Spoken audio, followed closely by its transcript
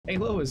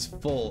Halo is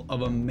full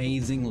of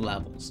amazing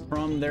levels,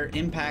 from their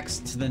impacts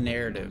to the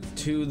narrative,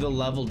 to the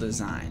level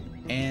design,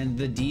 and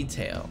the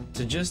detail,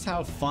 to just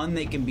how fun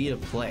they can be to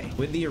play.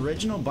 With the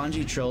original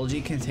Bungie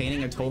trilogy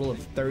containing a total of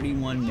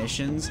 31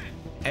 missions,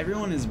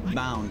 everyone is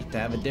bound to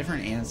have a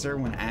different answer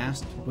when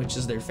asked which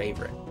is their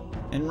favorite.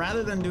 And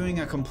rather than doing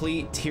a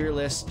complete tier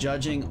list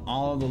judging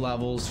all the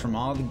levels from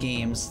all the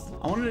games,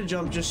 I wanted to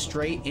jump just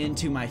straight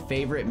into my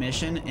favorite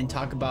mission and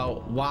talk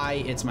about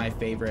why it's my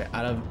favorite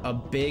out of a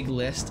big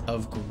list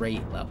of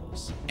great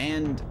levels.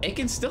 And it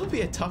can still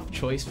be a tough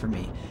choice for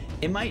me.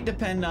 It might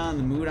depend on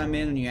the mood I'm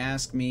in when you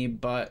ask me,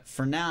 but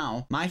for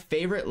now, my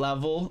favorite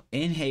level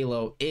in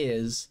Halo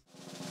is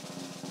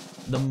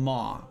the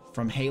Maw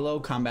from Halo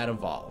Combat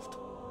Evolved.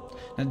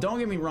 Now don't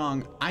get me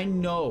wrong, I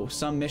know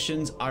some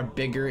missions are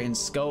bigger in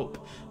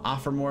scope,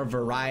 offer more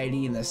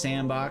variety in the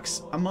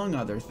sandbox, among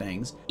other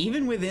things,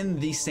 even within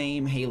the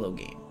same Halo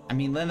game. I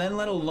mean, then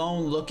let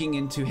alone looking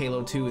into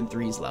Halo 2 and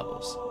 3's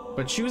levels.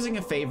 But choosing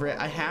a favorite,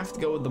 I have to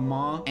go with the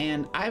Maw,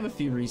 and I have a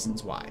few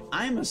reasons why.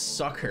 I'm a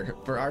sucker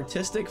for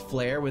artistic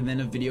flair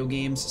within a video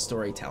game's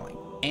storytelling.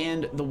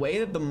 And the way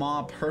that the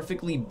Maw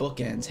perfectly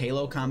bookends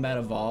Halo Combat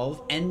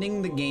Evolved,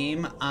 ending the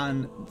game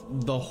on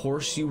the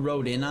horse you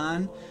rode in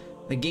on,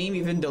 the game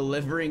even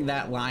delivering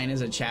that line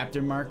as a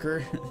chapter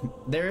marker,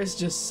 there is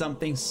just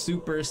something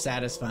super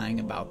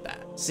satisfying about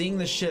that. Seeing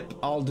the ship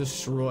all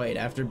destroyed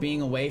after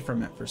being away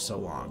from it for so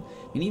long.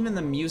 And even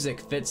the music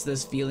fits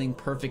this feeling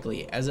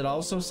perfectly, as it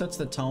also sets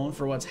the tone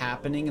for what's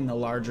happening in the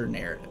larger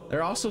narrative. There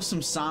are also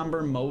some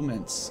somber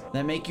moments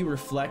that make you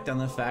reflect on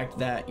the fact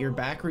that you're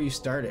back where you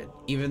started,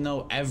 even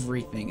though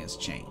everything has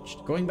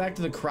changed. Going back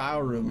to the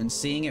cryo room and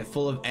seeing it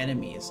full of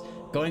enemies,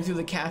 going through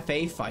the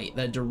cafe fight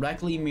that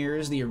directly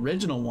mirrors the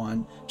original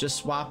one, just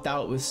swapped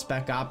out with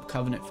Spec Op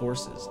Covenant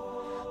forces.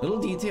 Little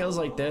details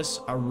like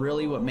this are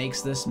really what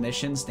makes this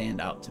mission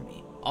stand out to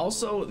me.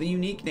 Also, the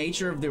unique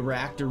nature of the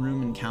reactor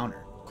room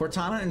encounter.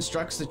 Cortana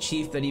instructs the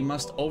Chief that he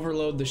must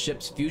overload the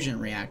ship's fusion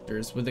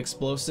reactors with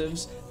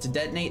explosives to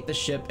detonate the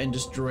ship and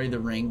destroy the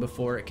ring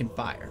before it can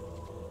fire.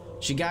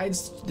 She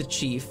guides the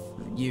Chief,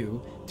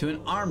 you, to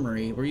an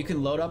armory where you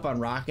can load up on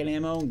rocket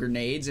ammo and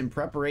grenades in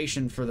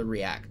preparation for the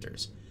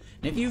reactors.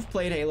 And if you've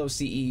played Halo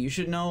CE, you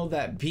should know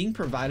that being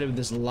provided with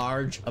this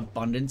large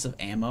abundance of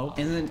ammo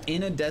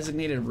in a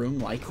designated room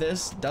like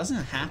this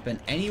doesn't happen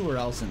anywhere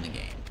else in the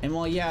game. And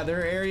while yeah, there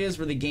are areas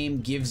where the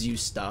game gives you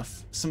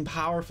stuff, some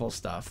powerful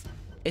stuff,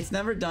 it's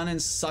never done in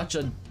such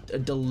a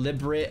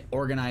deliberate,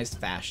 organized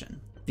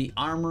fashion. The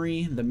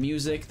armory, the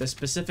music, the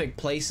specific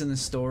place in the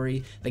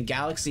story, the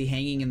galaxy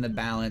hanging in the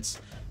balance,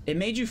 it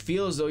made you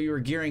feel as though you were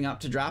gearing up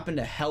to drop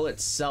into hell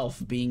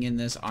itself being in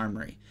this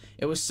armory.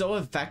 It was so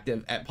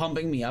effective at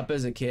pumping me up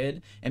as a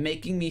kid and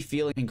making me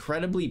feel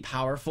incredibly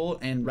powerful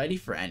and ready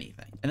for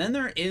anything. And then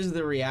there is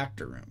the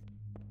reactor room.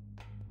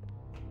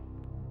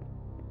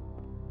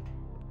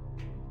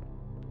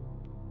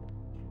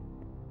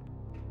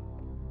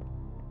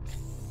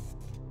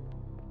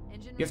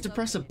 You have to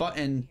press a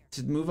button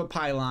to move a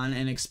pylon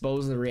and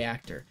expose the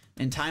reactor,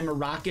 and time a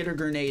rocket or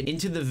grenade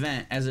into the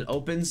vent as it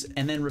opens,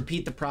 and then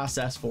repeat the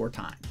process 4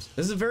 times.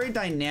 This is a very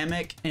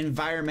dynamic,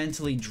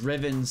 environmentally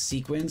driven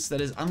sequence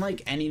that is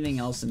unlike anything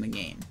else in the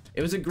game.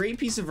 It was a great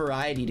piece of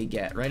variety to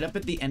get right up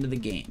at the end of the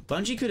game.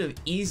 Bungie could have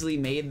easily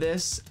made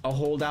this a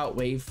holdout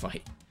wave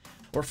fight,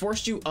 or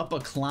forced you up a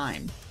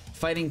climb,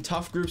 fighting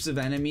tough groups of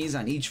enemies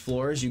on each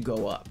floor as you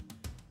go up.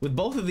 With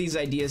both of these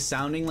ideas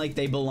sounding like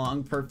they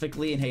belong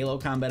perfectly in Halo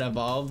Combat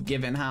Evolved,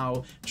 given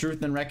how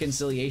Truth and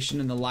Reconciliation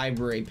and the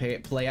Library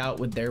play out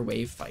with their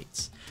wave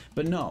fights.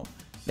 But no,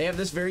 they have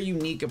this very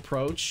unique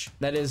approach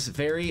that is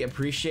very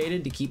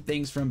appreciated to keep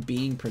things from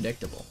being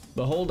predictable.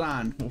 But hold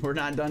on, we're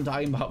not done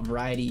talking about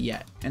variety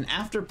yet. And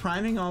after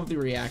priming all of the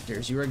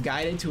reactors, you are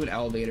guided to an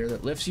elevator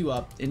that lifts you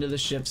up into the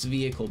ship's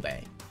vehicle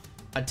bay.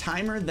 A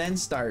timer then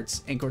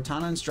starts, and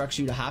Cortana instructs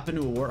you to hop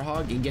into a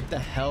Warthog and get the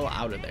hell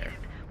out of there.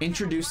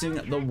 Introducing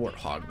the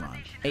Warthog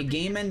Run, a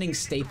game-ending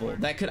staple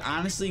that could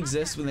honestly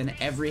exist within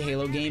every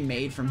Halo game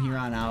made from here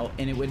on out,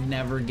 and it would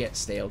never get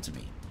stale to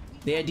me.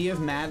 The idea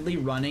of madly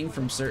running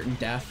from certain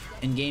death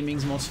in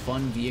gaming's most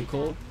fun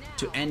vehicle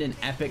to end an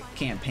epic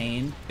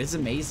campaign is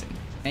amazing.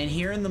 And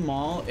here in the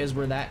Maw is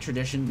where that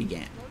tradition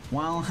began.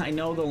 While I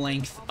know the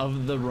length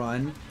of the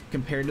run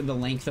compared to the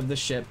length of the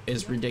ship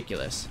is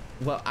ridiculous,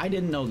 well, I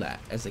didn't know that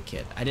as a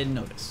kid. I didn't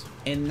notice.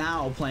 And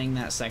now playing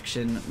that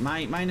section,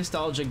 my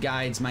nostalgia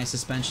guides my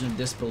suspension of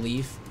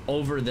disbelief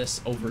over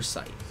this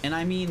oversight. And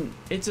I mean,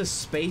 it's a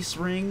space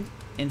ring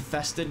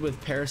infested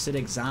with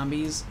parasitic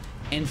zombies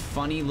and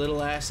funny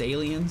little ass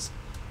aliens.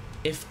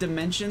 If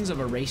dimensions of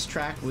a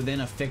racetrack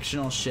within a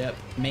fictional ship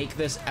make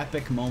this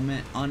epic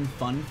moment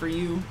unfun for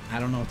you, I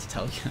don't know what to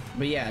tell you.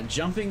 But yeah,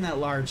 jumping that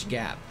large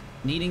gap,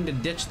 needing to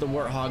ditch the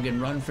Warthog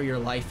and run for your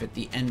life at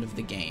the end of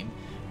the game,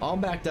 all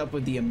backed up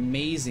with the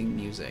amazing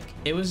music.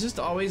 It was just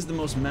always the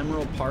most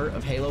memorable part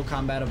of Halo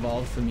Combat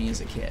Evolved for me as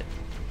a kid,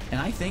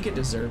 and I think it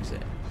deserves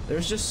it.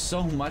 There's just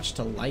so much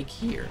to like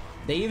here.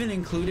 They even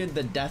included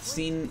the death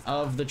scene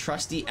of the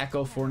trusty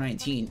Echo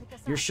 419,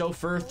 your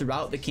chauffeur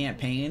throughout the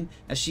campaign,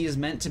 as she is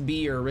meant to be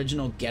your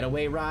original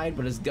getaway ride,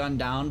 but is gunned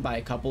down by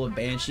a couple of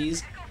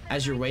Banshees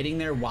as you're waiting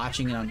there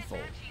watching it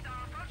unfold.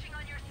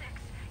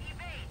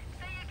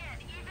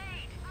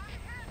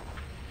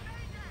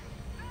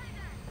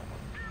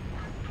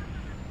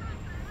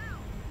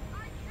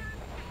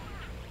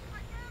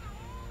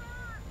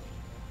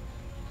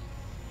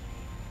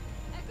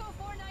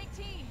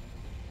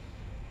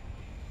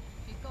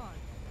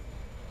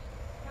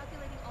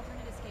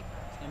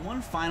 And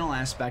one final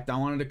aspect I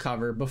wanted to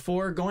cover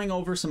before going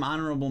over some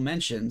honorable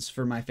mentions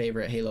for my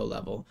favorite Halo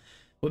level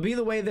would be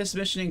the way this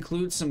mission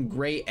includes some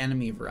great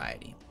enemy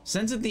variety.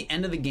 Since at the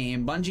end of the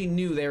game, Bungie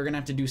knew they were going to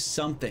have to do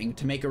something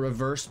to make a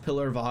reverse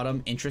Pillar of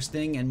Autumn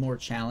interesting and more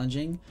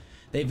challenging,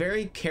 they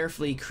very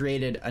carefully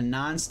created a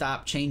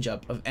non-stop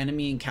change-up of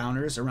enemy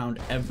encounters around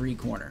every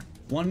corner.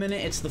 One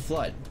minute it's the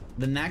Flood,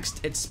 the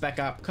next it's Spec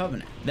Op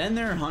Covenant, then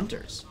there are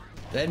Hunters,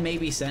 then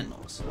maybe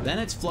Sentinels, then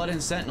it's Flood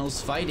and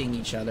Sentinels fighting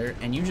each other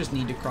and you just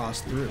need to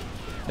cross through.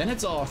 Then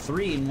it's all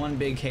three in one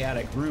big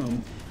chaotic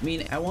room. I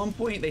mean, at one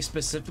point they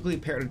specifically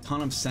paired a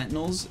ton of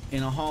Sentinels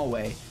in a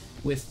hallway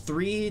with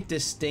 3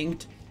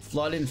 distinct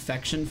Flood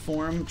infection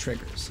form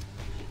triggers.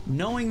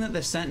 Knowing that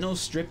the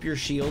Sentinels strip your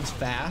shields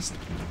fast,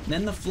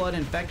 then the Flood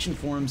infection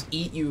forms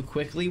eat you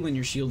quickly when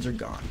your shields are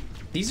gone.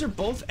 These are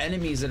both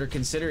enemies that are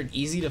considered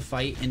easy to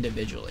fight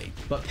individually,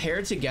 but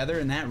paired together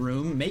in that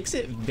room makes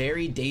it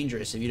very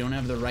dangerous if you don't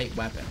have the right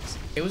weapons.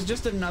 It was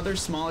just another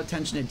small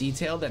attention to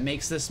detail that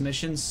makes this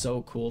mission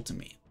so cool to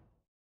me.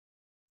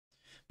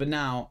 But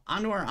now,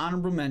 onto our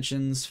honorable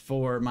mentions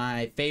for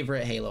my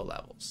favorite Halo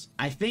levels.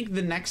 I think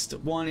the next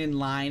one in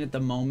line at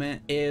the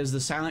moment is the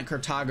Silent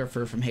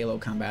Cartographer from Halo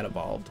Combat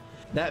Evolved.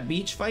 That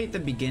beach fight at the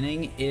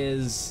beginning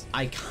is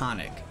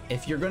iconic.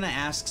 If you're gonna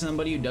ask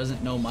somebody who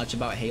doesn't know much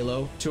about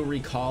Halo to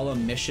recall a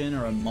mission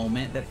or a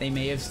moment that they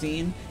may have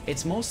seen,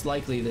 it's most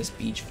likely this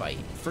beach fight,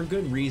 for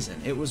good reason.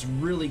 It was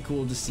really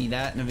cool to see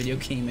that in a video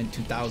game in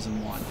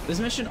 2001. This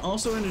mission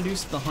also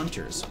introduced the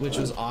Hunters, which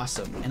was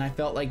awesome, and I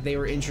felt like they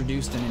were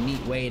introduced in a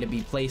neat way to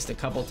be placed a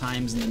couple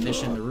times in the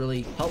mission to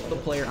really help the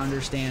player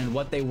understand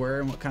what they were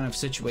and what kind of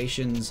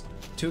situations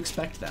to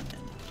expect them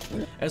in.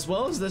 As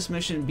well as this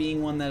mission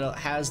being one that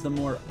has the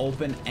more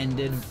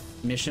open-ended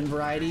mission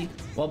variety,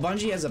 while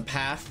Bungie has a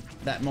path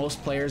that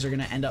most players are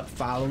going to end up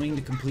following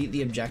to complete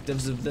the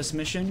objectives of this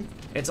mission,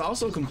 it's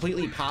also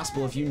completely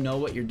possible, if you know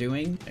what you're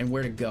doing and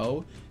where to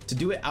go, to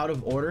do it out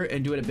of order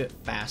and do it a bit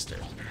faster.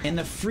 And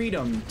the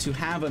freedom to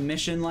have a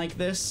mission like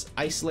this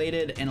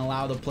isolated and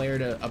allow the player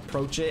to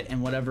approach it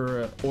in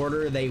whatever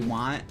order they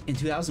want in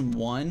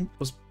 2001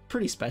 was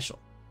pretty special.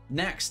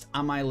 Next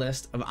on my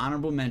list of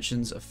honorable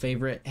mentions of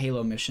favorite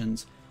Halo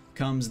missions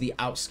comes the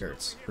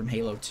Outskirts from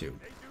Halo 2.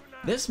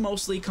 This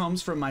mostly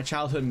comes from my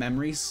childhood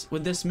memories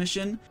with this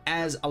mission,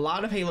 as a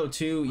lot of Halo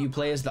 2 you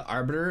play as the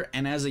Arbiter,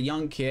 and as a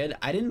young kid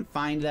I didn't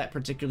find that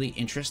particularly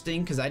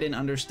interesting because I didn't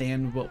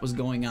understand what was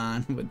going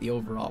on with the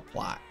overall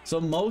plot.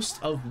 So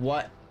most of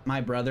what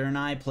my brother and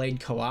I played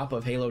co-op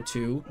of Halo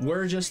 2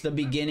 were just the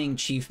beginning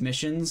chief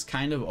missions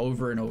kind of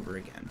over and over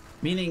again.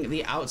 Meaning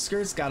the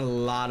Outskirts got a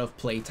lot of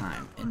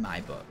playtime in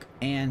my book.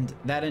 And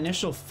that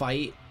initial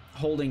fight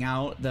holding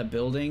out the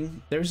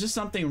building, there's just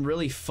something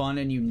really fun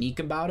and unique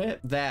about it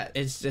that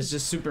it's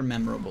just super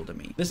memorable to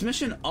me. This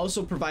mission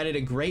also provided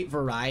a great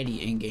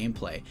variety in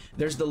gameplay.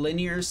 There's the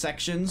linear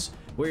sections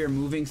where you're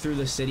moving through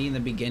the city in the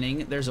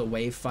beginning. There's a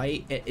wave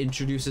fight. It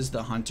introduces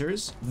the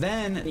Hunters.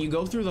 Then you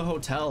go through the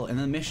hotel and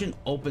the mission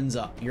opens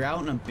up. You're out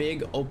on a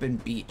big open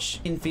beach.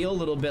 You can feel a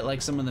little bit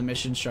like some of the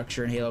mission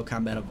structure in Halo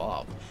Combat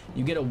Evolved.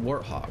 You get a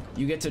Warthog.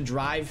 You get to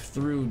drive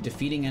through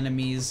defeating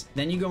enemies.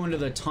 Then you go into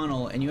the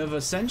tunnel and you have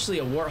essentially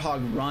a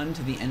Warthog run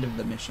to the end of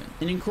the mission.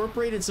 It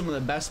incorporated some of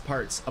the best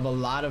parts of a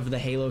lot of the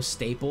Halo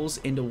staples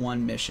into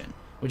one mission,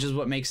 which is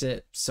what makes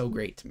it so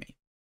great to me.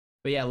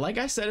 But yeah, like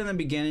I said in the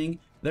beginning,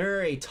 there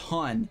are a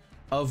ton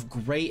of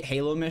great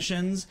Halo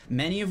missions,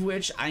 many of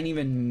which I didn't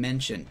even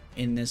mention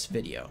in this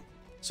video.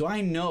 So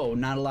I know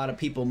not a lot of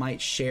people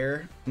might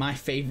share my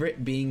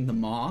favorite being the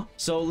Maw.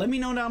 So let me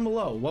know down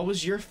below, what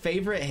was your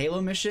favorite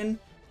Halo mission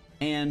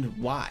and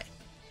why?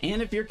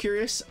 And if you're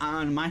curious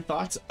on my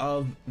thoughts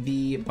of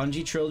the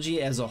Bungie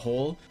trilogy as a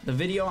whole, the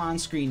video on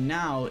screen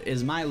now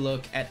is my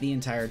look at the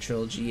entire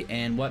trilogy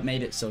and what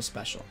made it so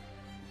special.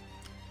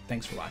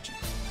 Thanks for watching.